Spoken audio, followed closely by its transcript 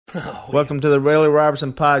Welcome to the Willie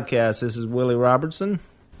Robertson podcast. This is Willie Robertson.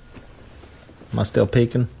 Am I still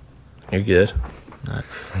peeking? You're good. All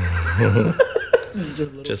right.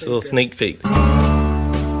 Just a little sneak peek.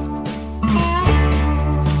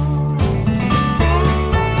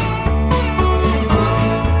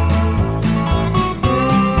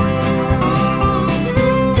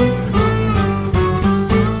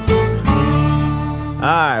 All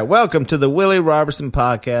right, welcome to the Willie Robertson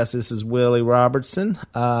podcast. This is Willie Robertson.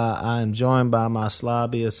 I am joined by my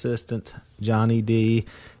slobby assistant, Johnny D,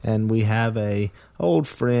 and we have a old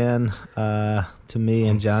friend to me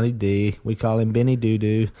and Johnny D. We call him Benny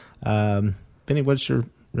Doo-Doo. Benny, what's your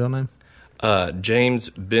real name? James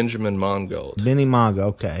Benjamin Mongold. Benny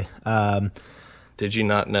Mongold, okay. Did you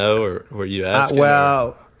not know, or were you asking?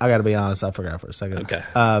 I got to be honest, I forgot for a second. Okay.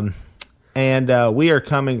 And we are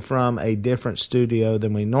coming from a different studio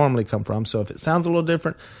than we normally come from. So if it sounds a little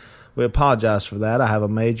different, we apologize for that. I have a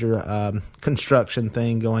major construction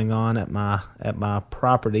thing going on at my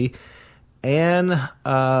property, and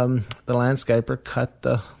the landscaper cut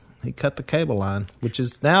the cable line, which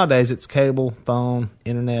is nowadays it's cable, phone,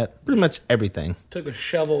 internet, pretty much everything. Took a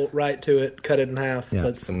shovel right to it, cut it in half. Yeah.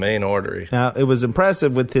 It's the main artery. Now it was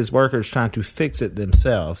impressive with his workers trying to fix it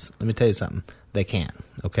themselves. Let me tell you something. They can't.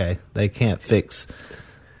 Okay, they can't fix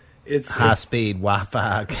high-speed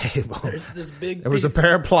Wi-Fi cable. There's this big. There was a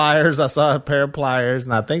pair of pliers. I saw a pair of pliers,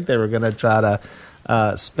 and I think they were going to try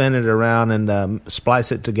to spin it around and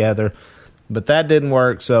splice it together, but that didn't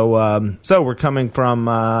work. So we're coming from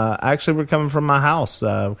we're coming from my house.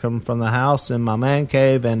 We're coming from the house in my man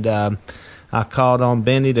cave, and I called on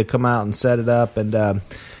Benny to come out and set it up. And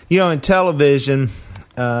in television.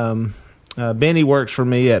 Benny works for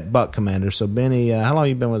me at Buck Commander. So, Benny, how long have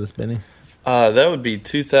you been with us, Benny? That would be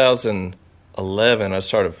 2011. I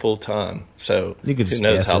started full time. So, you could who just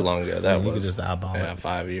knows guess how it. long ago that was? You could just eyeball it.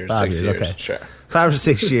 5 years, 5 6 years, years. okay. Sure. 5 or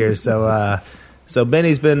 6 years. So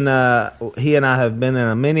Benny's been, he and I have been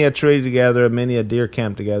in many a tree together, many a deer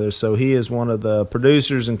camp together. So he is one of the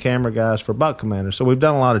producers and camera guys for Buck Commander. So we've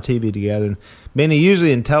done a lot of TV together. And Benny,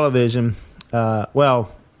 usually in television,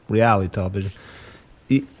 reality television,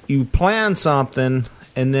 you plan something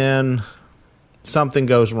and then something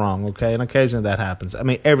goes wrong, okay? And occasionally that happens. I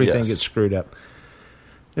mean, everything gets screwed up.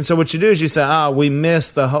 And so what you do is you say, we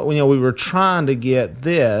missed the whole, we were trying to get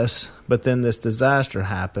this, but then this disaster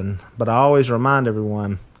happened. But I always remind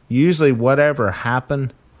everyone, usually whatever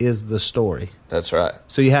happened is the story. That's right.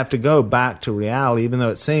 So you have to go back to reality, even though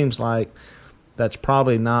it seems like that's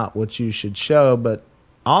probably not what you should show, but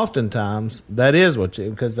oftentimes that is what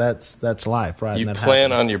because that's life, right? You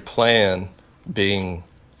plan on your plan being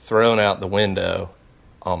thrown out the window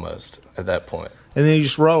almost at that point. And then you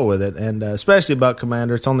just roll with it. And especially Buck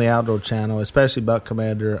Commander, it's on the Outdoor Channel, especially Buck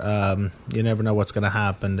Commander, you never know what's going to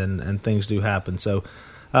happen, and things do happen. So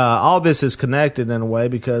all this is connected in a way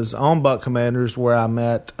because on Buck Commander is where I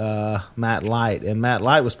met Matt Light. And Matt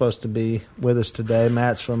Light was supposed to be with us today.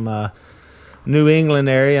 Matt's from New England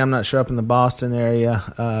area. I'm not sure up in the Boston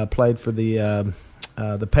area. Played for the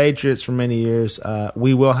Patriots for many years.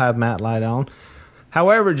 We will have Matt Light on.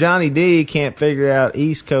 However, Johnny D can't figure out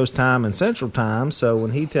East Coast time and Central time. So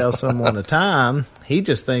when he tells someone a time, he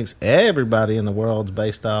just thinks everybody in the world's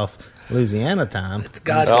based off Louisiana time. It's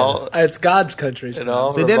God's country. It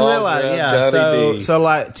all so they didn't realize, Johnny D. So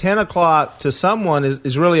like 10 o'clock to someone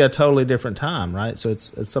is really a totally different time, right? So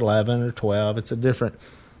it's 11 or 12. It's a different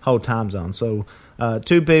whole time zone. So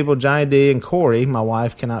two people, Johnny D and Corey, my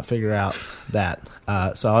wife, cannot figure out that.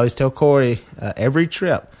 So I always tell Corey every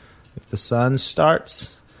trip, if the sun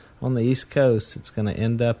starts on the East Coast, it's going to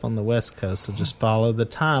end up on the West Coast. So just follow the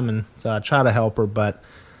time. And so I try to help her, but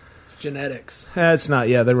it's genetics. It's not.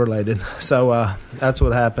 Yeah, they're related. So that's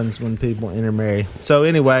what happens when people intermarry. So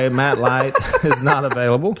anyway, Matt Light is not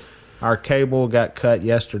available. Our cable got cut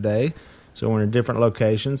yesterday. So we're in a different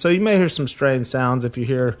location. So you may hear some strange sounds if you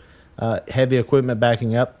hear heavy equipment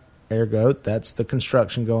backing up. Ergo, that's the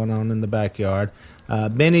construction going on in the backyard.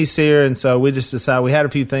 Benny's here, and so we just decided we had a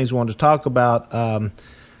few things we wanted to talk about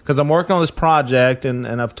because I'm working on this project, and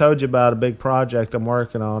I've told you about a big project I'm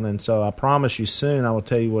working on, and so I promise you soon I will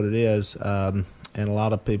tell you what it is, and a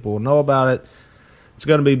lot of people will know about it. It's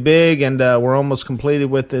going to be big, and we're almost completed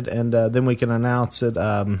with it, and then we can announce it.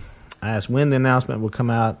 I asked when the announcement would come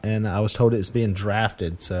out, and I was told it's being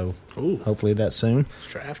drafted, so hopefully that's soon. It's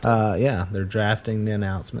drafted? Yeah, they're drafting the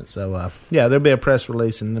announcement. So, there'll be a press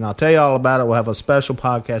release, and then I'll tell you all about it. We'll have a special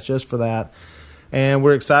podcast just for that, and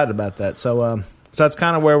we're excited about that. So that's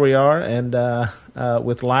kind of where we are, and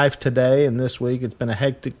with life today and this week, it's been a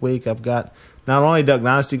hectic week. I've got not only Duck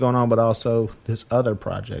Dynasty going on, but also this other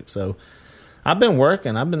project. So I've been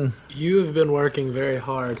working. You have been working very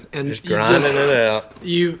hard, and Just grinding it out.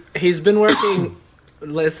 He's been working.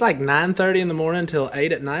 It's like 9:30 in the morning till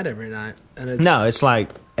 8 at night every night, and it's like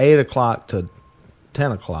 8 o'clock to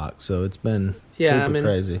 10 o'clock. So it's been super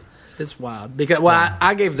crazy. It's wild because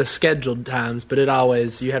I gave the scheduled times, but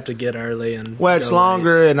you have to get early and. Well, it's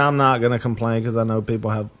longer, and I'm not going to complain because I know people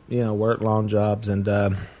have work long jobs, and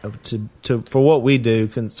for what we do,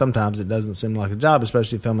 sometimes it doesn't seem like a job,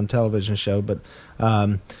 especially filming a television show. But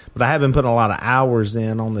I have been putting a lot of hours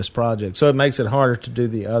in on this project, so it makes it harder to do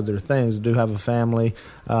the other things. I do have a family.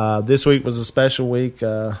 This week was a special week.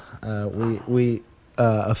 We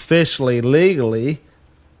officially, legally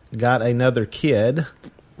got another kid.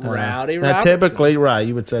 Rowdy Now, Robertson. typically,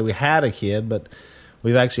 you would say we had a kid, but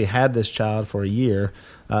we've actually had this child for a year.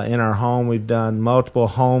 In our home, we've done multiple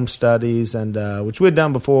home studies, and which we'd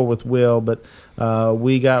done before with Will, but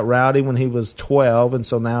we got Rowdy when he was 12, and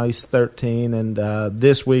so now he's 13, and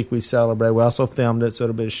this week we celebrate. We also filmed it, so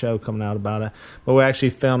it'll be a show coming out about it. But we actually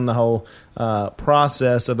filmed the whole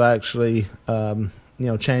process of actually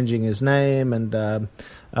changing his name, and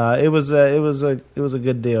it was a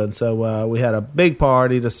good deal, and so we had a big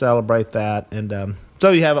party to celebrate that, and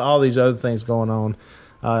so you have all these other things going on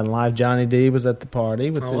in life. Johnny D was at the party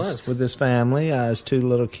with his family, his two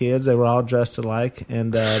little kids. They were all dressed alike,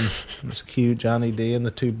 and it was cute. Johnny D and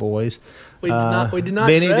the two boys. We did not.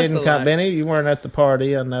 Benny dress didn't alike. come. Benny, you weren't at the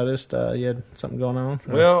party. I noticed you had something going on.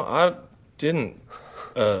 Well, I didn't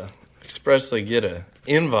expressly get an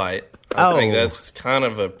invite. I think that's kind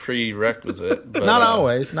of a prerequisite. But, not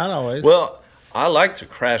always. Well, I like to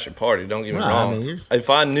crash a party. Don't get me wrong. I mean, if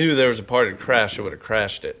I knew there was a party to crash, I would have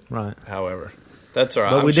crashed it. Right. However, that's all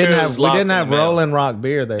right. But we didn't have Rolling Rock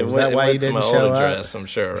beer there. Was that why you didn't show up? Address, I'm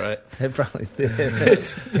sure, right? It probably did.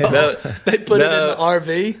 They put it in the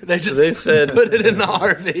RV. They said put it in the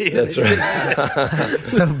RV. That's right.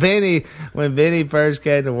 So when Benny first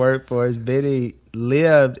came to work for us, Benny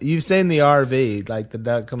lived. You've seen the RV, like the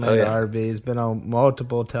Duck Commander RV. It's been on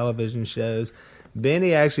multiple television shows.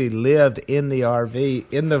 Benny actually lived in the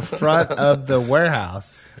RV in the front of the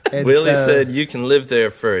warehouse. And Willie said you can live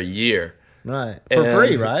there for a year. Right. For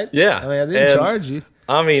free, right? Yeah. I mean, I didn't charge you.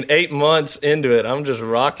 I mean, 8 months into it, I'm just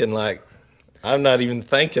rocking like I'm not even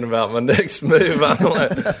thinking about my next move. I'm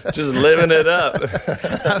like just living it up.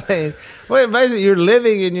 I mean, basically you're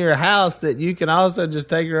living in your house that you can also just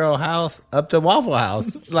take your own house up to Waffle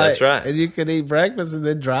House. That's right. And you can eat breakfast and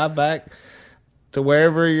then drive back to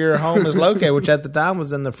wherever your home is located, which at the time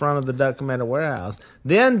was in the front of the Duck Commander warehouse.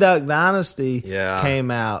 Then Duck Dynasty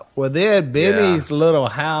came out. Well, then Benny's little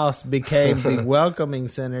house became the welcoming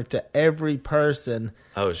center to every person,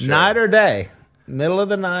 night or day. Middle of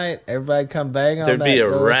the night, everybody come bang on There'd that be a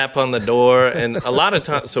door. rap on the door, and a lot of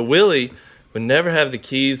times, so Willie would never have the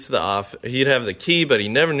keys to the office. He'd have the key, but he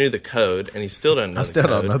never knew the code, and he still doesn't know the code. I still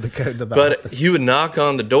don't know the code to the office. But he would knock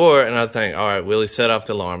on the door, and I'd think, all right, Willie set off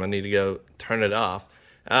the alarm. I need to go turn it off.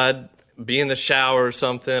 I'd be in the shower or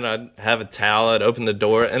something. I'd have a towel. I'd open the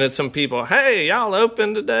door, and it's some people, hey, y'all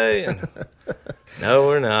open today? And, no,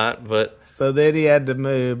 we're not, but... So then he had to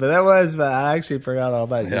move. But I actually forgot all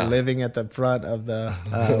about you living at the front of the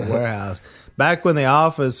warehouse. Back when the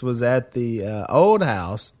office was at the old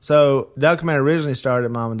house, so Duck Commander originally started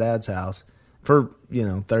at Mom and Dad's house for,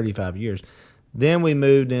 35 years. Then we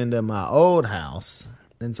moved into my old house,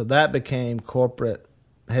 and so that became corporate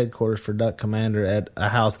headquarters for Duck Commander at a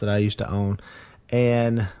house that I used to own.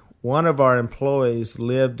 And one of our employees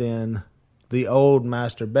lived in the old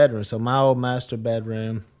master bedroom. So my old master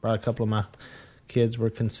bedroom, probably a couple of my kids were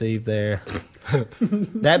conceived there.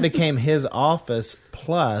 That became his office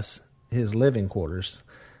plus his living quarters.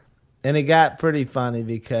 And it got pretty funny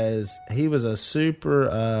because he was a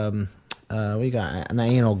super, we got an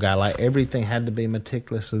anal guy. Like everything had to be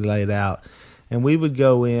meticulously laid out. And we would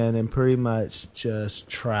go in and pretty much just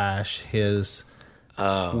trash his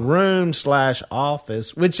room/office,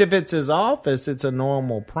 which if it's his office, it's a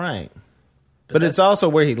normal prank. But it's also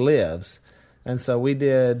where he lives. And so we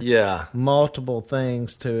did multiple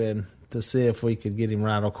things to him to see if we could get him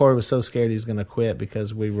right. Corey was so scared he was going to quit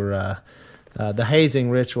because we were the hazing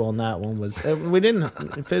ritual on that one was we didn't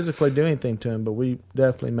physically do anything to him, but we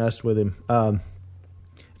definitely messed with him.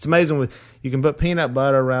 It's amazing. You can put peanut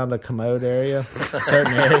butter around a commode area,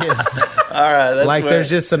 certain areas. All right, that's there's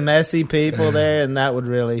just some messy people there, and that would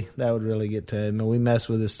really get to him. And we mess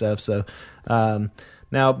with his stuff. So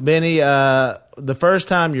now, Benny, the first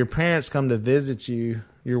time your parents come to visit you,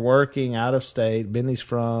 you're working out of state. Benny's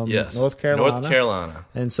from North Carolina. North Carolina.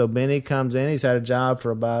 And so Benny comes in. He's had a job for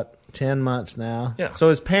about 10 months now. Yeah. So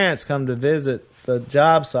his parents come to visit the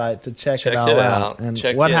job site to check it all out. And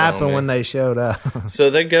Check what in on happened me. when they showed up? So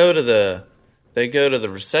they go to the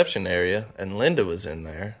reception area, and Linda was in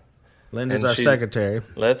there. Linda's And our she- secretary.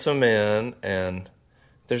 Lets them in, and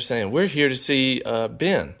they're saying, "We're here to see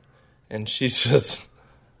Ben," and she's just,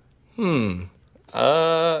 and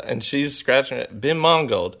she's scratching it. Ben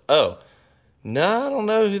Mongold. Oh, no, I don't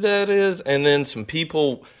know who that is. And then some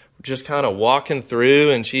people just kind of walking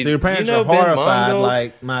through, and she. So your parents you know are Ben horrified. Mongold?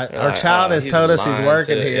 Like our Like, child has he's told us he's lying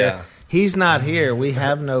working to- here. yeah. He's not here. We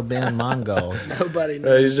have no Ben Mongold. Nobody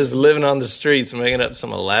knows. He's just living on the streets, making up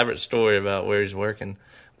some elaborate story about where he's working.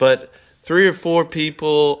 But 3 or 4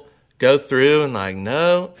 people go through and like,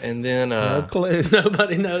 no, and then No clue.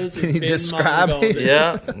 Nobody knows. Can you describe Mongold it? is.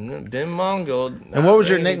 yeah, Ben Mongold. And what was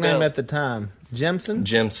your nickname at the time? Jimson?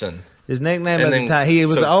 Jimson? His nickname And at the then- time. He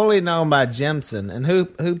was so- only known by Jimson. And who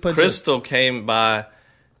put Crystal came by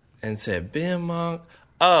and said, Ben Monk.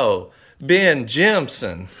 Oh, Ben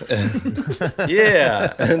Jimson.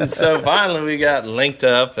 Yeah. And so finally we got linked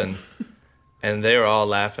up, and they were all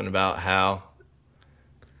laughing about how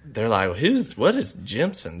they're like, what is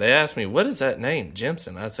Jimson? They asked me, what is that name,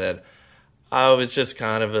 Jimson? I said, oh, it's just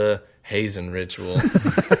kind of a hazing ritual.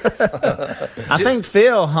 I think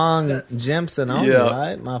Phil hung Jimson on me, Yeah.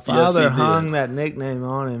 right? My Yes, father he did. hung that nickname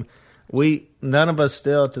on him. None of us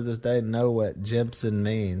still to this day know what Jimson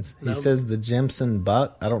means. He Nope. says the Jimson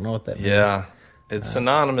buck. I don't know what that means. Yeah. It's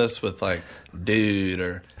synonymous with like dude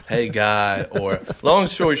or hey guy, or long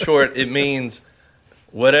story short, it means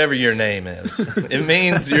whatever your name is. It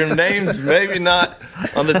means your name's maybe not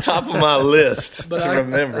on the top of my list But to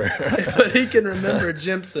remember. But he can remember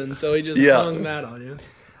Jimson, so he just Yeah. hung that on you.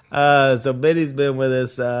 So Benny's been with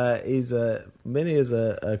us. Benny is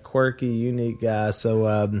a quirky, unique guy. So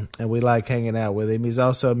and we like hanging out with him. He's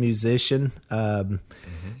also a musician.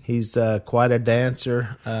 He's quite a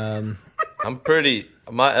dancer.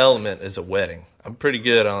 My element is a wedding. I'm pretty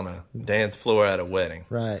good on a dance floor at a wedding.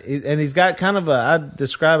 Right, and he's got kind of I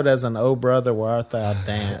describe it as an "Oh brother, where art thou"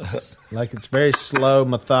 dance. Like it's very slow,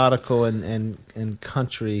 methodical, and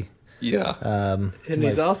country. Yeah. And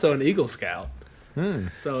he's also an Eagle Scout.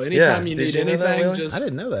 So anytime Yeah. you Did need you know that, anything, Willie? just I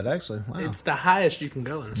didn't know that actually. Wow, it's the highest you can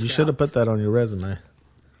go in a you should have put that on your resume.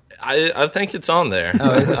 I think it's on there.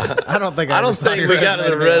 I don't think I don't think we got to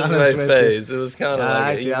the resume phase. It was kind of like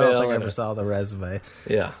Actually, an I don't email think I and ever saw the resume.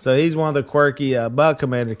 yeah. So he's one of the quirky Buck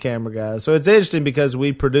Commander camera guys. So it's interesting because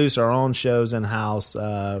we produce our own shows in house,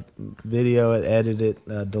 video it, edit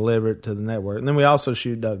it, deliver it to the network, and then we also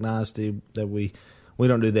shoot Duck Dynasty. That we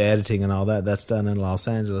don't do the editing and all that. That's done in Los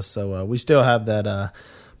Angeles. So we still have that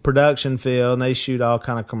production feel, and they shoot all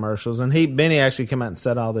kind of commercials. And Benny actually came out and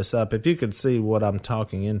set all this up. If you could see what I'm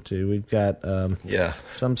talking into, we've got Yeah.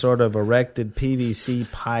 some sort of erected PVC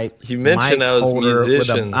pipe. You mentioned mic I was a holder with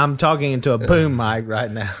musician. I'm talking into a boom mic right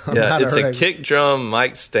now. Yeah, Not it's a regular- kick drum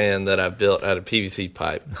mic stand that I built out of PVC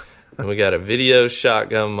pipe. And we got a video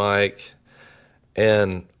shotgun mic,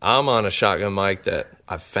 and I'm on a shotgun mic that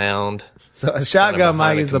I found. So a shotgun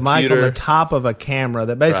behind mic a is the mic on computer. the top of a camera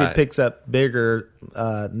that basically Right. picks up bigger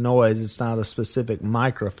noise. It's not a specific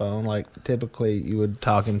microphone like typically you would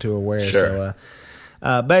talk into or wear. Sure.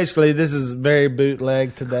 So basically, this is very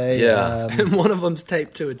bootleg today. Yeah. And one of them's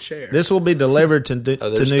taped to a chair. This will be delivered to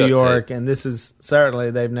there's New duct York, tape. and this is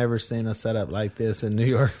certainly they've never seen a setup like this in New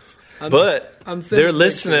York. But I'm sending they're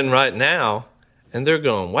listening pictures. right now, and they're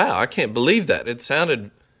going, wow, I can't believe that. It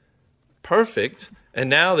sounded perfect. And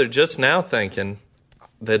now they're just now thinking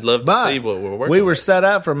they'd love to But see what we're working we were with. set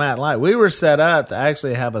up for Matt Light. We were set up to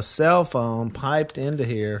actually have a cell phone piped into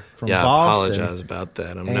here from Yeah, I Boston. apologize about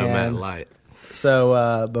that. I'm no Matt And- Light.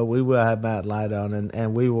 So, but we will have Matt Light on,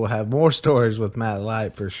 and we will have more stories with Matt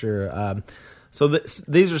Light for sure. So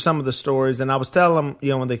these are some of the stories, and I was telling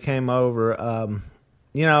them, when they came over,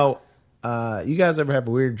 you guys ever have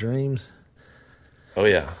weird dreams? Oh,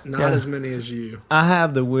 yeah. Not Yeah. as many as you. I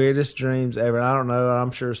have the weirdest dreams ever. I don't know.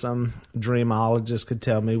 I'm sure some dreamologist could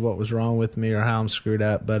tell me what was wrong with me or how I'm screwed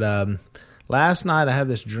up. But last night I had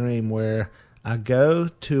this dream where I go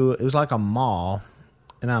to, it was like a mall,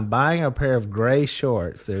 and I'm buying a pair of gray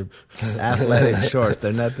shorts. They're athletic shorts.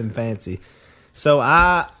 They're nothing fancy. So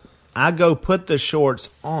I go put the shorts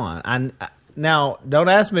on. Now, don't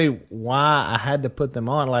ask me why I had to put them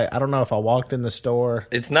on. Like, I don't know if I walked in the store.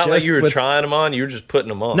 It's not like just you were with- trying them on. You were just putting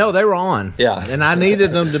them on. No, they were on. Yeah. And I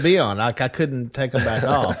needed them to be on. Like, I couldn't take them back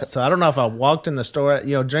off. So I don't know if I walked in the store.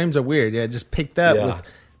 Dreams are weird. Yeah, it just picked up Yeah. with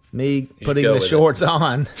me putting go the with shorts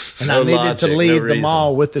on. And No I needed logic, to no leave the reason.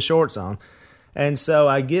 mall with the shorts on. And so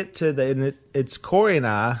I get to it's Corey and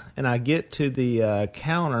I get to the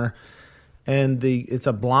counter, and it's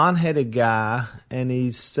a blonde-headed guy, and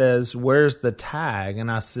he says, "Where's the tag?"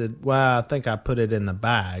 And I said, "Well, I think I put it in the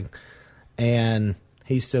bag." And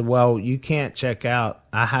he said, "Well, you can't check out.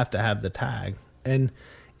 I have to have the tag." And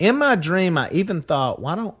in my dream, I even thought,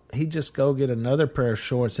 why don't he just go get another pair of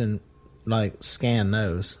shorts and like scan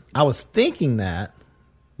those? I was thinking that,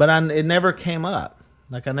 but it never came up.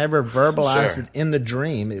 Like I never verbalized it in the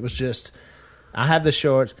dream. It was just, I have the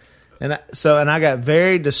shorts. And I got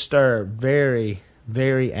very disturbed, very,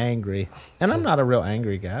 very angry. And I'm not a real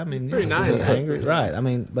angry guy. I mean, pretty nice. Angry, right? I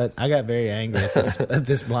mean, but I got very angry at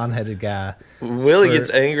this blonde-headed guy. Willie gets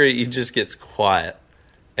angry, he just gets quiet,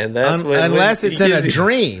 and that's unless it's in a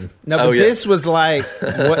dream. No, but this was like,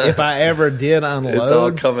 what if I ever did unload? It's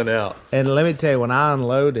all coming out. And let me tell you, when I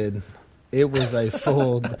unloaded, it was a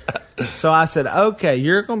full. So I said, "Okay,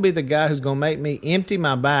 you're going to be the guy who's going to make me empty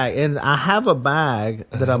my bag." And I have a bag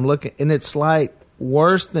that I'm looking, and it's like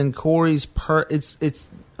worse than Corey's purse. It's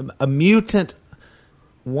a mutant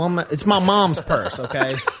woman. It's my mom's purse.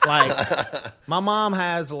 Okay, like my mom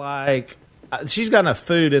has like. She's got enough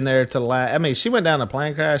food in there to last. I mean, she went down a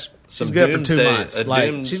plane crash. She's good for 2 months.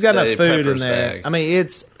 Like she's got enough food in there. Bag. I mean,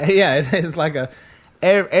 it is like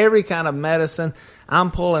every kind of medicine. I'm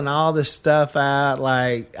pulling all this stuff out,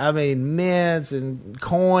 like, I mean, mints and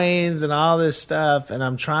coins and all this stuff, and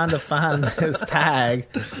I'm trying to find this tag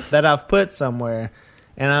that I've put somewhere,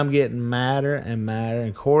 and I'm getting madder and madder.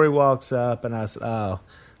 And Corey walks up, and I said, "Oh,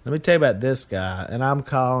 let me tell you about this guy." And I'm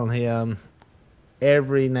calling him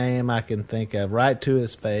every name I can think of, right to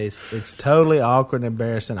his face. It's totally awkward and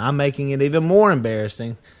embarrassing. I'm making it even more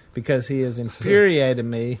embarrassing because he has infuriated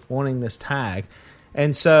me wanting this tag.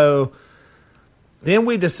 And so then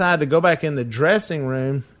we decide to go back in the dressing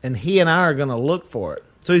room, and he and I are going to look for it.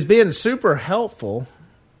 So he's being super helpful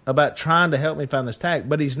about trying to help me find this tag,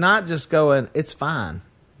 but he's not just going, "It's fine.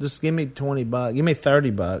 Just give me $20, give me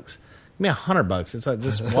 $30, give me $100." It's like,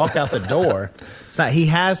 just walk out the door. It's not. He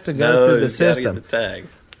has to go through the system. Get the tag.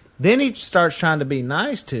 Then he starts trying to be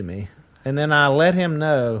nice to me, and then I let him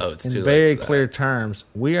know in very clear terms,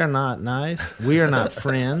 we are not nice. We are not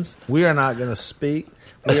friends. We are not going to speak.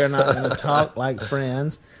 We are not going to talk like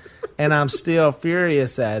friends. And I'm still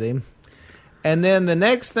furious at him. And then the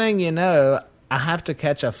next thing you know, I have to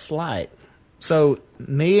catch a flight. So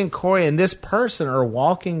me and Corey and this person are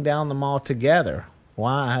walking down the mall together.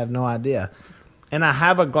 Why? I have no idea. And I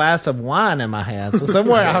have a glass of wine in my hand. So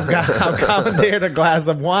somewhere I've commandeered a glass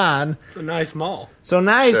of wine. It's a nice mall. So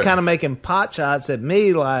now he's kind of making pot shots at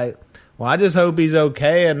me like, "Well, I just hope he's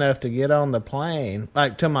okay enough to get on the plane,"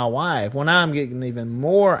 like to my wife. Well, now I'm getting even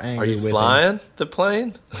more angry with him. Are you flying the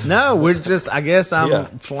plane? No, we're just, I guess I'm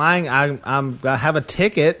flying. I have a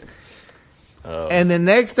ticket. Oh. And the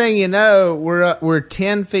next thing you know, we're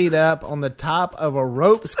 10 feet up on the top of a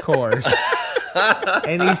ropes course.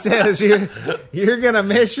 And he says, you're going to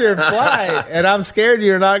miss your flight. And I'm scared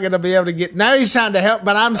you're not going to be able to get. Now he's trying to help,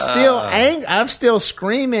 but I'm still angry. I'm still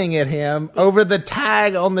screaming at him over the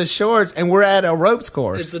tag on the shorts, and we're at a ropes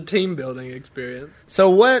course. It's a team building experience.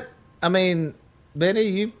 So what, I mean, Benny,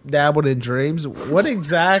 you've dabbled in dreams. What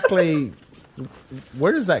exactly,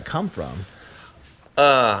 where does that come from?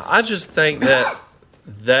 I just think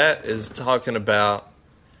that is talking about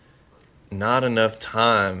not enough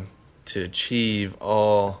time to achieve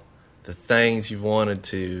all the things you've wanted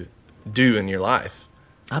to do in your life.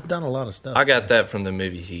 I've done a lot of stuff. I got that from the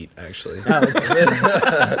movie Heat, actually. when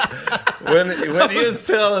he was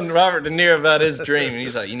telling Robert De Niro about his dream, and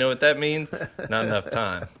he's like, "You know what that means? Not enough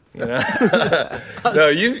time." You know? No,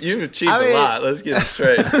 you've achieved a lot. Let's get it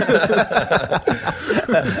straight.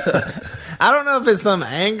 I don't know if it's some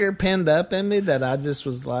anger pinned up in me that I just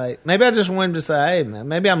was like, maybe I just wanted him to say, "Hey, man,"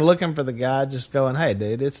 maybe I'm looking for the guy just going, "Hey,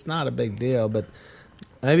 dude, it's not a big deal," but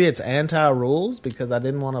maybe it's anti-rules because I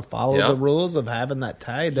didn't want to follow the rules of having that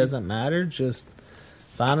tie. It doesn't matter. Just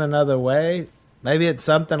find another way. Maybe it's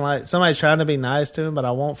something like somebody's trying to be nice to him, but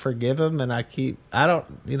I won't forgive him, and That's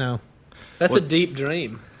a deep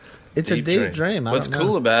dream. It's a deep dream. What's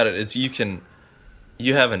cool about it is you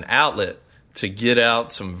have an outlet to get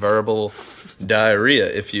out some verbal diarrhea,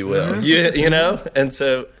 if you will. Mm-hmm. You know? And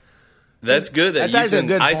so that's good that you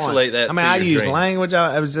can isolate that. I mean, I use language.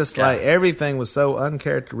 I was just like, everything was so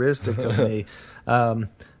uncharacteristic of me.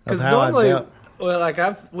 Of how normally, I dealt. Well,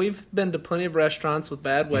 like we've been to plenty of restaurants with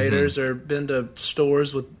bad waiters or been to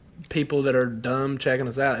stores with people that are dumb checking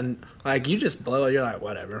us out, and like you just blow it. You're like,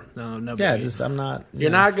 whatever. No. Yeah, I'm not. You're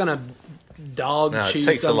not gonna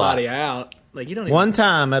chew somebody out. Like you don't. One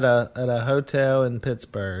time at a hotel in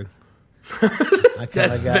Pittsburgh,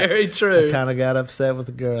 That's very true. I kind of got upset with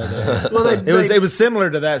the girl there. Well, it was similar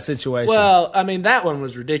to that situation. Well, I mean, that one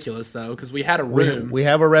was ridiculous though, because we had a room. We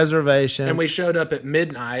have a reservation, and we showed up at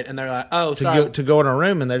midnight, and they're like, "Oh, sorry." to go in a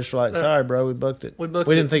room, and they're just like, "Sorry, bro, we booked it. We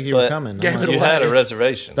didn't think you were coming." Gave like, it You away. had a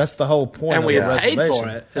reservation. That's the whole point. And of we the paid reservation. for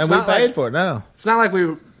it. It's And we not paid like- for it. No. It's not like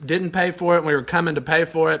we didn't pay for it, and we were coming to pay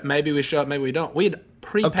for it. Maybe we show up, maybe we don't. We'd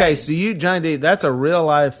prepaid. Okay, so Johnny D, that's a real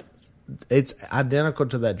life. It's identical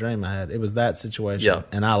to that dream I had. It was that situation, Yeah.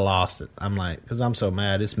 and I lost it. I'm like, because I'm so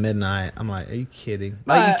mad. It's midnight. I'm like, are you kidding?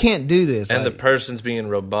 But- Like, you can't do this. And the Like, person's being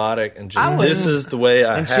robotic and I just was- this is the way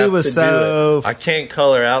I And have she was to so do it. I can't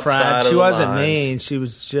color outside fried. of She the wasn't lines. mean. She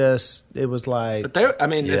was just. It was like. But there, I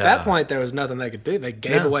mean, at Yeah. that point, there was nothing they could do. They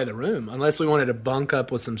gave No. away the room, unless we wanted to bunk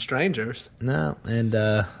up with some strangers. No, and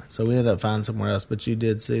so we ended up finding somewhere else. But you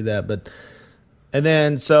did see that. And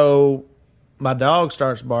then so my dog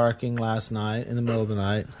starts barking last night in the middle of the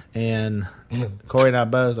night, and Corey and I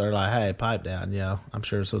both are like, "Hey, pipe down!" I'm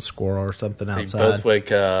sure it's a squirrel or something You outside. both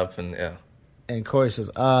wake up and yeah. And Corey says,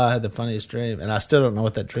 I had the funniest dream," and I still don't know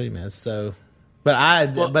what that dream is. So, but I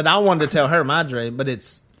wanted to tell her my dream, but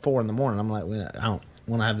it's 4 a.m. I'm like, I don't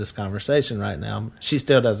want to have this conversation right now. She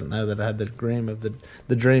still doesn't know that I had the dream of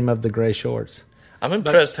the dream of the gray shorts. I'm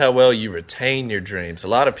impressed how well you retain your dreams. A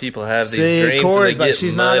lot of people have these dreams Corey's and they like, get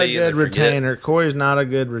she's not a muddy and good they forget. retainer. Corey's not a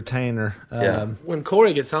good retainer. Yeah. When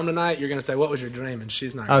Corey gets home tonight, you're going to say, "What was your dream?" And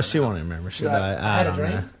she's not. Oh, gonna she know. won't remember. She'll She's be like, like, "I I had a don't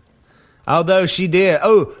dream." know. Although she did.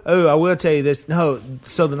 Oh, I will tell you this. No,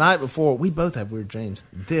 so the night before, we both have weird dreams.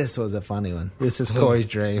 This was a funny one. This is Corey's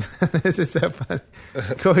dream. This is so funny.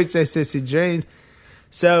 Corey says this he dreams.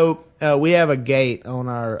 So we have a gate on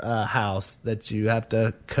our house that you have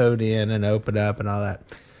to code in and open up and all that.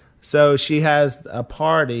 So she has a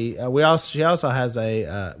party. She also has we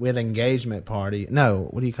had an engagement party. No,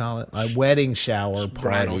 what do you call it? A wedding shower party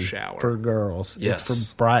Bridal shower. for girls. Yes. It's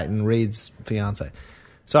for Brighton Reed's fiance.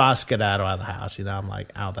 So I skedaddle out of the house. I'm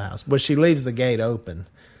like out of the house, but she leaves the gate open.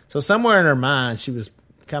 So somewhere in her mind, she was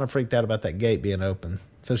kind of freaked out about that gate being open.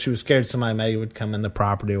 So she was scared somebody maybe would come in the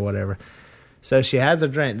property or whatever. So she has a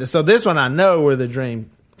dream. So this one I know where the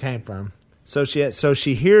dream came from. So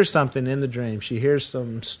she hears something in the dream. She hears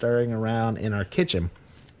some stirring around in our kitchen.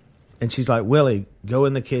 And she's like, "Willie, go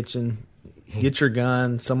in the kitchen, get your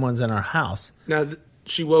gun. Someone's in our house." Now,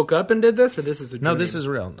 she woke up and did this, or this is a dream? No, this is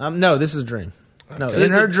real. No, this is a dream. No, So in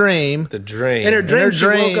this her is- dream. The dream. In her dream, she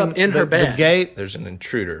woke up in her bed. The gate. There's an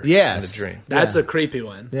intruder Yes. in the dream. That's Yeah. a creepy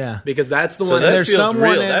one. Yeah. Because that's the So one. that There's feels someone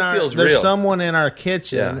real. in That our. feels there's real. someone in our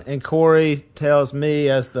kitchen, Yeah. and Corey tells me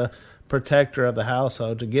as the protector of the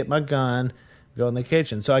household to get my gun, go in the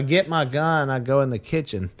kitchen. So I get my gun, I go in the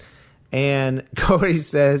kitchen, and Corey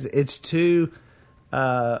says it's 2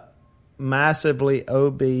 massively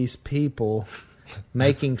obese people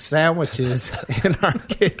making sandwiches in our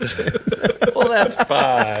kitchen. Well, that's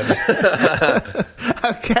fine.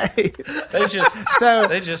 Okay. They just So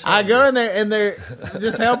They just I go in there and they're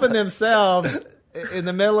just helping themselves in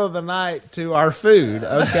the middle of the night to our food.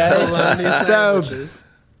 Okay,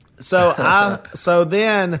 so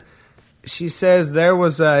then she says there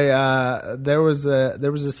was a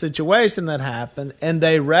situation that happened and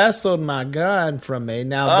they wrestled my gun from me.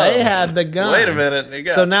 Now they had the gun. Wait a minute.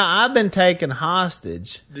 So now I've been taken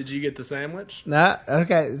hostage. Did you get the sandwich? No,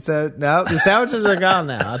 okay. So no, the sandwiches are gone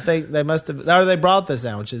now. I think they must have, or they brought the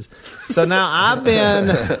sandwiches. So now I've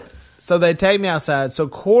been. So they take me outside. So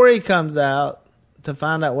Corey comes out to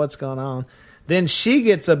find out what's going on. Then she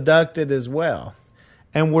gets abducted as well,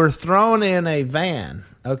 and we're thrown in a van.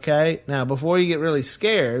 Okay. Now before you get really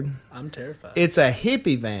scared, I'm terrified. it's a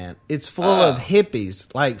hippie van. It's full of hippies,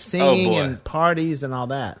 like singing boy. and parties and all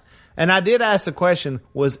that. And I did ask the question,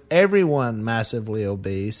 was everyone massively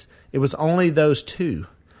obese? It was only those 2.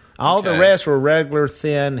 All the Okay. rest were regular,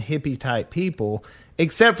 thin, hippie-type people,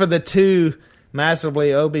 except for the 2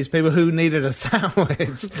 massively obese people who needed a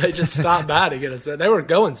sandwich. They just stopped by to get us. They were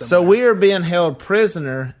going somewhere. So we are being held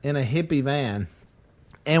prisoner in a hippie van.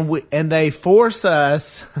 And they force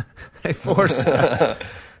us they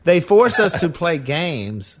force us to play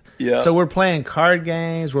games. Yeah. So we're playing card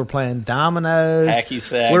games, we're playing dominoes. Hacky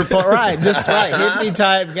sack. We're hippie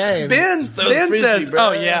type games. Ben frisbee, says, bro.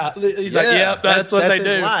 "Oh yeah." He's like, Yeah. "Yep, that's what That's they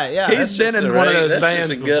his do." life, yeah. He's That's been Just in a one of reg- those that's vans.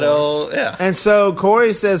 just a good before. old And so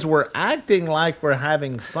Corey says we're acting like we're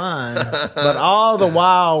having fun, but all the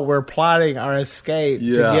while we're plotting our escape to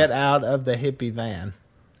Yeah. get out of the hippie van.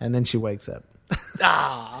 And then she wakes up.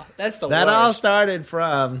 Ah, that's the That all worst. started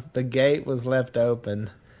from the gate was left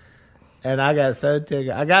open. And I got so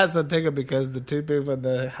tickled. I got so tickled because the two people in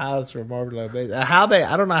the house were Marvin Lopez.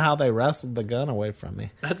 I don't know how they wrestled the gun away from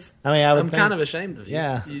me. I'm kind of ashamed of you.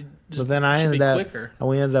 Yeah. You But then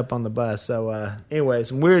we ended up on the bus. So anyway,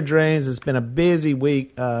 some weird dreams. It's been a busy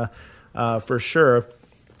week for sure.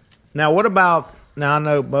 Now, what about, now I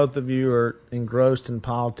know both of you are engrossed in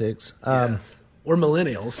politics. Yes. We're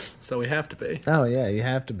millennials, so we have to be. Oh, yeah, you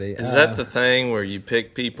have to be. Is that the thing where you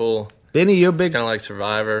pick people? Benny, you're big. It's kind of like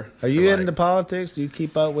Survivor. Are you into politics? Do you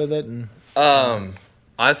keep up with it? And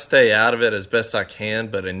I stay out of it as best I can,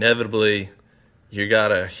 but inevitably you got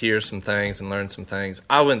to hear some things and learn some things.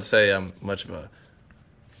 I wouldn't say I'm much of a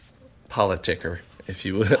politicker, if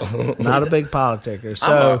you will. Not a big politicker.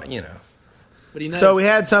 So, But he knows. So we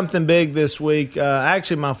had something big this week.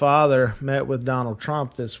 Actually, my father met with Donald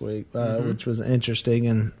Trump this week, which was interesting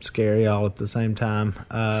and scary all at the same time.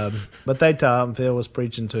 But they taught him. Phil was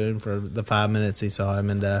preaching to him for the 5 minutes he saw him,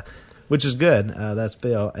 and which is good. That's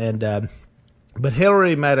Phil. And but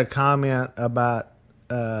Hillary made a comment about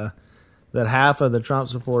that half of the Trump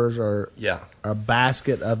supporters are a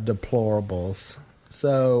basket of deplorables.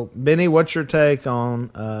 So, Benny, what's your take on?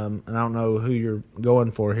 And I don't know who you're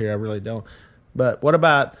going for here. I really don't. But what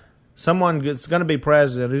about someone that's going to be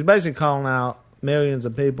president who's basically calling out millions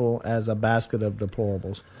of people as a basket of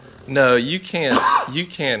deplorables? No, you can't. You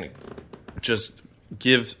can't just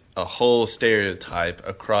give a whole stereotype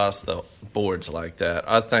across the boards like that.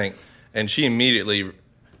 I think, and she immediately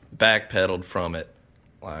backpedaled from it,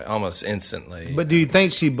 like almost instantly. But do you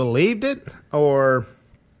think she believed it, or?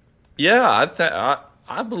 Yeah,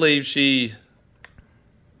 I believe she.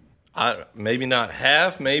 Maybe not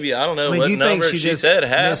half. Maybe I don't know what number she said.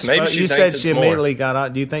 Half. Maybe she thinks it's more. Immediately got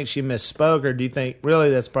out. Do you think she misspoke, or do you think really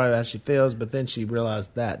that's probably how she feels? But then she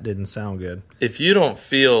realized that didn't sound good. If you don't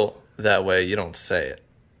feel that way, you don't say it.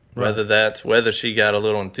 Right. Whether she got a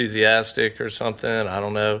little enthusiastic or something, I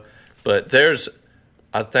don't know. But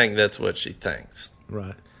I think that's what she thinks.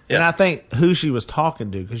 Right. Yeah. And I think who she was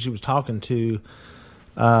talking to, because she was talking to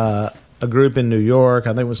a group in New York.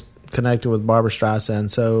 I think it was connected with Barbara Streisand.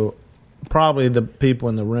 So probably the people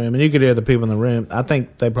in the room, and you could hear the people in the room, I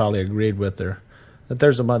think they probably agreed with her that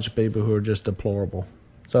there's a bunch of people who are just deplorable.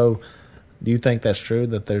 So do you think that's true,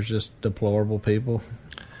 that there's just deplorable people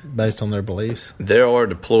based on their beliefs? There are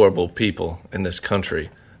deplorable people in this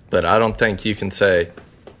country, but I don't think you can say,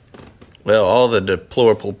 well, all the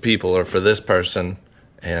deplorable people are for this person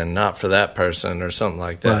and not for that person or something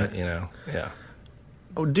like that, Right. Yeah.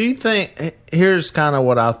 Do you think, here's kind of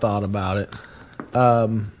what I thought about it.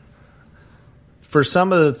 For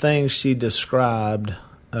some of the things she described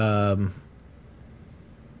as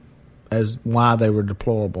why they were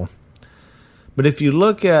deplorable. But if you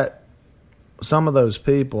look at some of those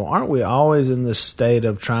people, aren't we always in this state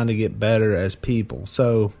of trying to get better as people?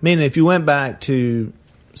 So, meaning if you went back to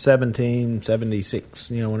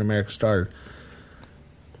 1776, when America started,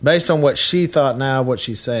 based on what she thought now, what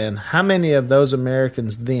she's saying, how many of those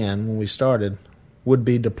Americans then, when we started, would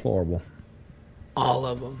be deplorable? All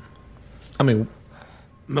of them. I mean,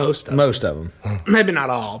 most of them. Maybe not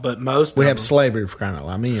all, but most. We of have them. slavery for crying out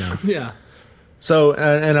loud. I mean, Yeah. So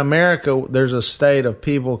in America, there's a state of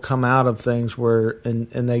people come out of things where and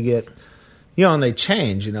they get, and they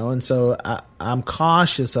change, and so I'm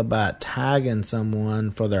cautious about tagging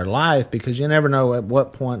someone for their life, because you never know at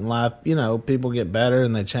what point in life, people get better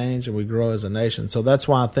and they change and we grow as a nation. So that's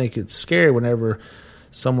why I think it's scary whenever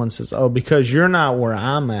someone says, oh, because you're not where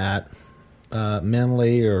I'm at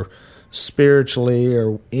mentally or spiritually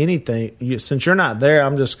or anything, since you're not there,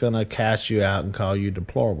 I'm just going to cast you out and call you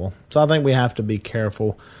deplorable. So I think we have to be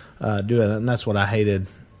careful doing that, and that's what I hated.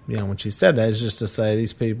 When she said that, is just to say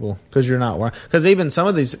these people, because you're not where. Because even some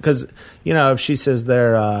of these, because if she says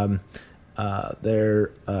they're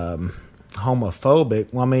homophobic,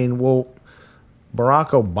 Barack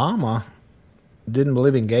Obama didn't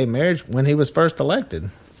believe in gay marriage when he was first elected,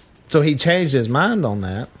 so he changed his mind on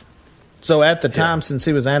that. So at the time, since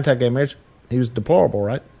he was anti-gay marriage, he was deplorable,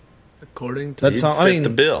 right? According to that's all. The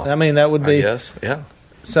bill. That would be. I guess, yeah.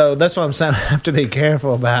 So that's what I'm saying. I have to be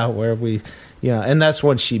careful about where we. And that's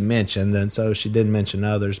what she mentioned, and so she didn't mention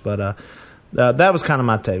others. But that was kind of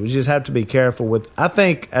my take. We just have to be careful with. I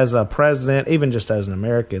think as a president, even just as an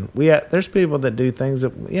American, there's people that do things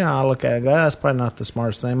that I look at and go, that's probably not the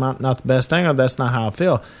smartest thing, not the best thing, or that's not how I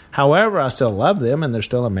feel. However, I still love them, and they're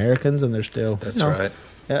still Americans, and they're still. That's right.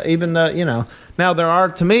 Even though now there are,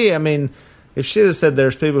 to me, if she had said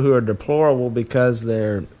there's people who are deplorable because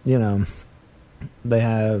they're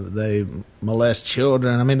they molest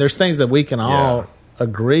children. There's things that we can all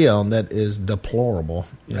agree on that is deplorable.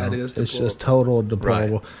 That is deplorable. It's just total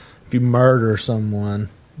deplorable. Right. If you murder someone,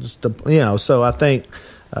 So I think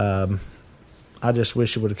I just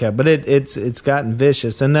wish it would have kept. But it's gotten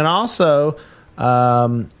vicious. And then also,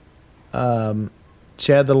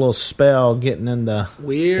 she had the little spell getting in the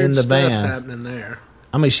Weird van. stuff's happening there.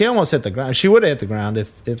 I mean, she almost hit the ground. She would have hit the ground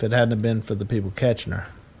if it hadn't have been for the people catching her.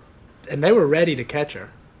 And they were ready to catch her,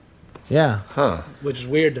 Yeah. Huh. which is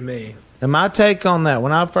weird to me. And my take on that,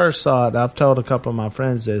 when I first saw it, I've told a couple of my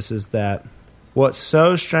friends this, is that what's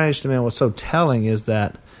so strange to me and what's so telling is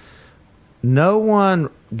that no one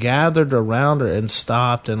gathered around her and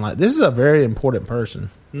stopped and like, this is a very important person.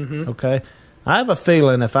 Mm-hmm. Okay? I have a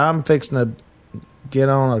feeling if I'm fixing to get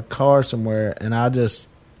on a car somewhere and I just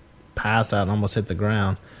pass out and almost hit the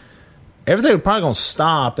ground, everything would probably going to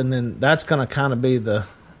stop, and then that's going to kind of be the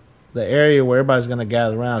area where everybody's going to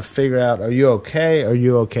gather around and figure out, are you okay? Are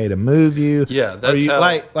you okay to move you? Yeah, that's are you, how...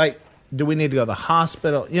 like, do we need to go to the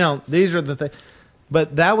hospital? These are the things.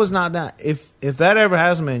 But that was not done. If that ever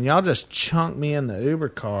has to me, and y'all just chunk me in the Uber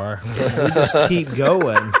car, and we just keep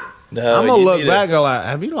going. No, I'm gonna look back and go like,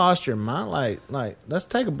 have you lost your mind? Like, let's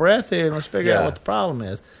take a breath here and let's figure out what the problem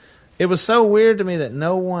is. It was so weird to me that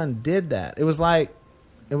no one did that. It was like,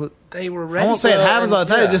 They were ready. I won't say it happens all the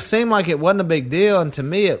time. yeah. It just seemed like it wasn't a big deal, and to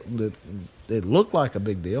me, it looked like a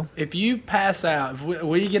big deal. If you pass out, if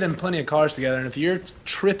we get in plenty of cars together, and if you're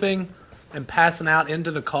tripping and passing out into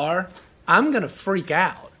the car, I'm going to freak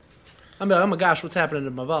out. I'm like, oh my gosh, what's happening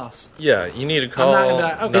to my boss? Yeah, you need to call. I'm not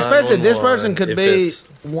gonna die. Okay. Especially this person 911 could if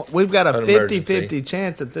be, it's we've got a an 50-50 emergency.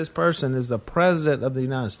 chance that this person is the president of the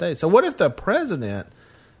United States. So what if the president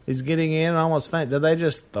is getting in and almost faint? Do they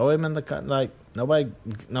just throw him in the car? Like, nobody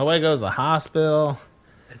goes to the hospital.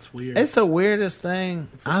 It's weird. It's the weirdest thing.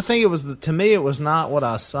 I think it was, to me, it was not what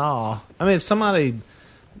I saw. I mean,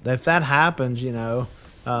 if that happens,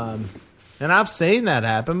 and I've seen that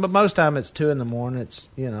happen, but most time it's 2 a.m. It's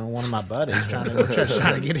one of my buddies trying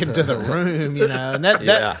to get him to the room. And that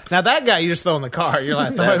now that guy you just throw in the car. You're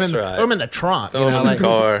like throw him in the trunk. Throw him in the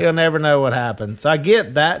car. He'll never know what happened. So I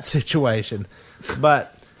get that situation,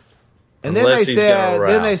 but and then Unless they he's gonna said, rap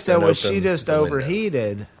well, and she open just the window.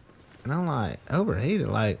 overheated, and I'm like, overheated?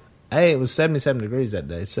 Like, hey, it was 77 degrees that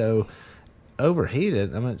day, so.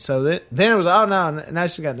 Overheated. I mean, so then it was, oh no, now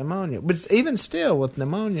she got pneumonia. But even still, with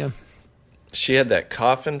pneumonia. She had that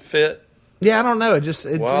coughing fit. Yeah, I don't know. It just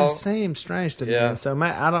Well, seems strange to yeah. me. So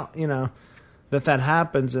I don't, that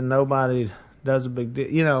happens and nobody does a big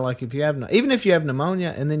deal. Like if you have even if you have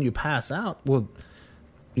pneumonia and then you pass out, well,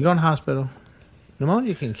 you go in the hospital.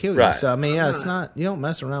 Pneumonia can kill you. Right. So I mean, it's not, you don't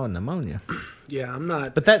mess around with pneumonia. Yeah, I'm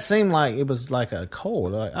not. But that seemed like it was like a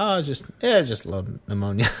cold. Like, oh, it's just a little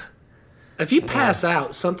pneumonia. If you pass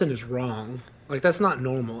out, something is wrong. Like that's not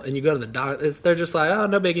normal. And you go to the doctor, they're just like, oh,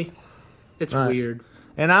 no biggie. It's Right. weird.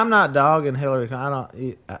 And I'm not dogging Hillary.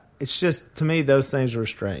 It's just, to me, those things are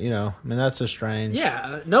strange. I mean, that's a strange.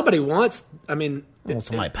 Yeah, nobody wants. I mean, I want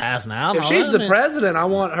somebody passing out. if she's the president, I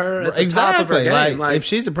want her at the top of her exactly. game. Like, if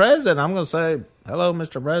she's the president, I'm going to say, hello,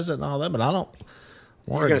 Mr. President, and all that, but I don't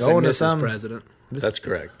want you're her going going to to say Mrs. some. President. That's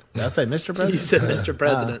correct. Did I say Mr. You President? said Mr.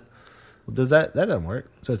 President. Does that doesn't work?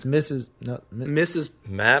 So it's Mrs. No, Mrs.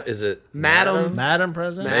 Matt, is it Madam? Madam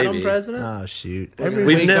President? Madam Maybe. President? Oh shoot! We've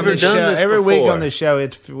week never on done show, this Every week before. on the show,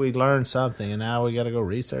 we learn something, and now we got to go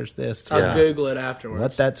research this. I'll Yeah. Google it afterwards.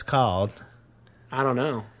 What that's called? I don't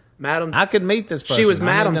know. Madam. I could meet this person. She was I need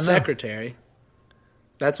Madam to know. Secretary.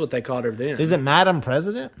 That's what they called her then. Is it Madam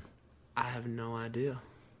President? I have no idea.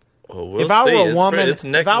 Well, we'll If I see. were a It's woman, pretty- it's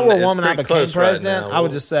neck if I and- were a it's woman, I pretty became close right president, now. I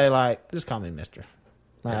would just say just call me Mister.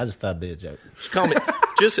 Like, I just thought it'd be a joke. Just call me.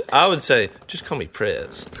 I would say, just call me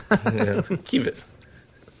Prez. Keep it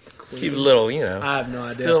a little, I have no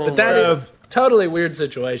idea. Still But that more- is totally weird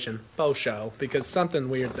situation. Faux show. Because something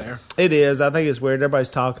weird there. It is. I think it's weird. Everybody's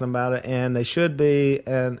talking about it, and they should be.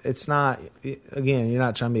 And it's not. Again, you're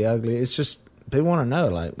not trying to be ugly. It's just people want to know,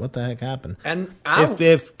 like, what the heck happened. And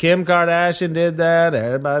If Kim Kardashian did that,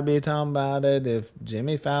 everybody be talking about it. If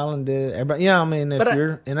Jimmy Fallon did it, everybody, I mean, if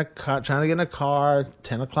you're in a car, trying to get in a car,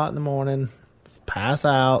 10 o'clock in the morning, pass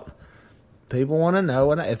out, people want to know.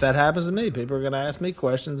 If that happens to me, people are going to ask me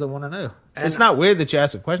questions and want to know. And it's not weird that you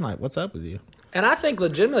ask a question like, what's up with you? And I think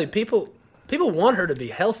legitimately people want her to be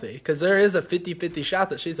healthy because there is a 50-50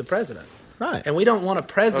 shot that she's the president. Right. And we don't want a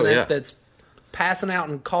president Oh, yeah. that's passing out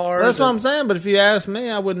in cars. That's what I'm saying. But if you ask me,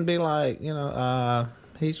 I wouldn't be like,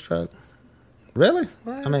 heat stroke. Really?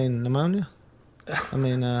 What? I mean, pneumonia. I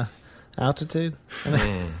mean, altitude. I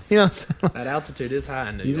mean, you know what I'm saying? That altitude is high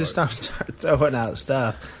in New You York. just start throwing out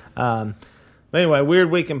stuff. But anyway, weird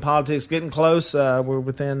week in politics. Getting close. We're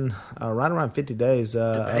within right around 50 days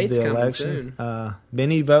of Debate's the coming election. soon.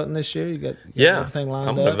 Benny voting this year? You got Yeah, everything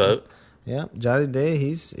lined I'm up? going to vote. Yeah, Johnny D,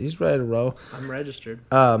 he's ready to roll. I'm registered.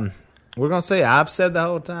 We're going to say I've said the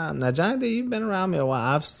whole time. Now, Johnny D, you've been around me a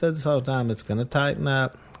while. I've said this whole time. It's going to tighten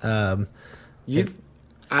up.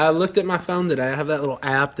 I looked at my phone today. I have that little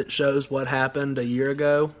app that shows what happened a year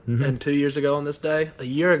ago and 2 years ago on this day. A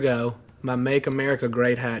year ago, my Make America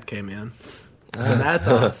Great hat came in. So that's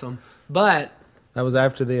awesome. But that was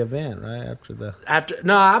after the event, right?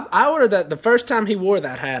 I ordered that the first time he wore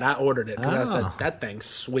that hat. I ordered it because I said that thing's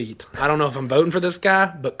sweet. I don't know if I'm voting for this guy,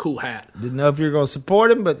 but cool hat. Didn't know if you were going to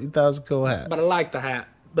support him, but you thought it was a cool hat. But I like the hat.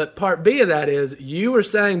 But part B of that is you were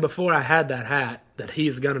saying before I had that hat that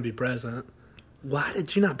he's going to be president. Why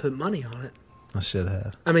did you not put money on it? I should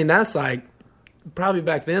have. I mean, that's like probably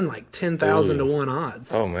back then like 10,000 to 1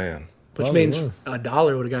 odds. Oh man, which means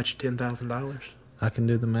 $1 would have got you $10,000. I can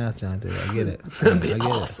do the math, John. I get it. That'd be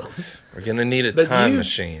awesome. We're gonna need a time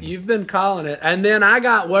machine. You've been calling it, and then I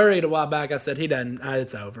got worried a while back. I said he doesn't.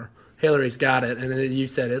 It's over. Hillary's got it, and then you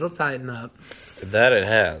said it'll tighten up. That it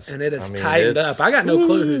has, and it has tightened up. I got no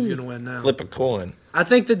clue who's gonna win now. Flip a coin. I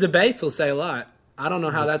think the debates will say a lot. I don't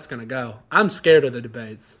know how that's going to go. I'm scared of the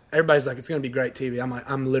debates. Everybody's like, it's going to be great TV. I'm like,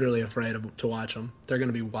 I'm literally afraid to watch them. They're going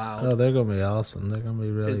to be wild. Oh, they're going to be awesome. They're going to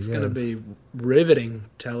be really good. It's going to be riveting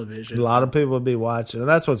television. A lot of people will be watching. And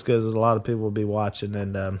that's what's good is a lot of people will be watching.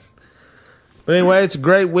 And but anyway, it's a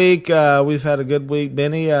great week. We've had a good week.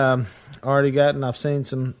 Benny already gotten. I've seen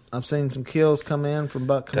some kills come in from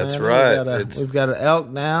Buck Commander. That's right. We've got an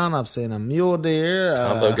elk down. I've seen a mule deer.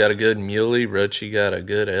 Tombo got a good muley. Rochi got a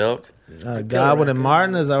good elk. Godwin and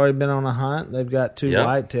Martin has already been on a hunt. They've got 2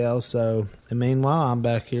 whitetails. So, and meanwhile, I'm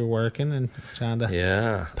back here working and trying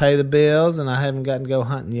to pay the bills, and I haven't gotten to go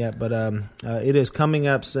hunting yet. But it is coming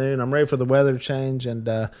up soon. I'm ready for the weather change, and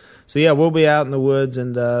so yeah, we'll be out in the woods.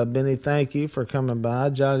 And Benny, thank you for coming by.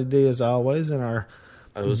 Johnny D, as always, in our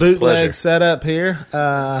bootleg setup here.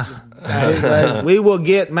 We will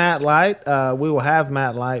get Matt Light. We will have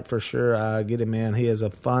Matt Light for sure. Get him in. He is a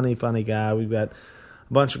funny guy. We've got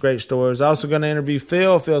bunch of great stories. Also going to interview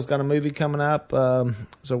Phil. Phil's got a movie coming up, so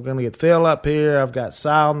we're going to get Phil up here. I've got Si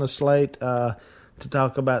on the slate to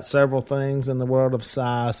talk about several things in the world of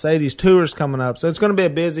Si. Sadie's tour's coming up, so it's going to be a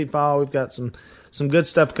busy fall. We've got some good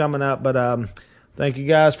stuff coming up, but thank you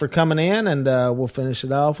guys for coming in, and we'll finish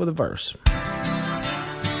it off with a verse.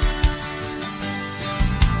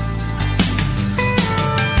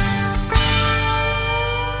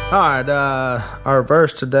 All right, our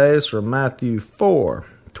verse today is from Matthew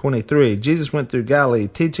 4:23. Jesus went through Galilee,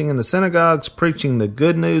 teaching in the synagogues, preaching the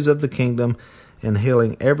good news of the kingdom, and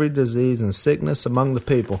healing every disease and sickness among the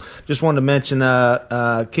people. Just wanted to mention,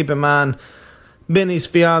 keep in mind, Benny's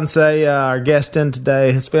fiance, our guest in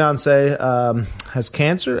today, his fiance has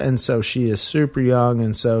cancer, and so she is super young,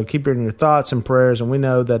 and so keep her in your thoughts and prayers, and we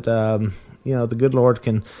know that the good Lord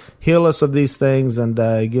can heal us of these things, and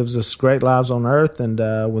He gives us great lives on earth, and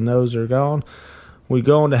when those are gone, we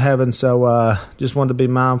go into heaven. So just wanted to be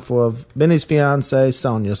mindful of Benny's fiance,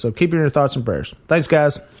 Sonia. So keep your thoughts and prayers. Thanks,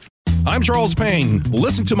 guys. I'm Charles Payne.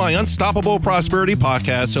 Listen to my Unstoppable Prosperity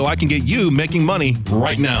podcast so I can get you making money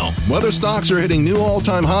right now. Whether stocks are hitting new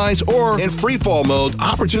all-time highs or in free fall mode,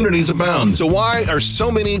 opportunities abound. So why are so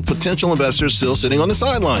many potential investors still sitting on the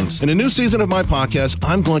sidelines? In a new season of my podcast,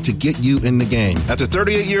 I'm going to get you in the game. After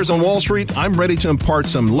 38 years on Wall Street, I'm ready to impart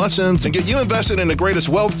some lessons and get you invested in the greatest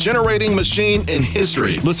wealth-generating machine in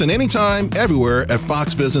history. Listen anytime, everywhere at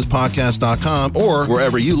foxbusinesspodcast.com or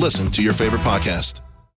wherever you listen to your favorite podcast.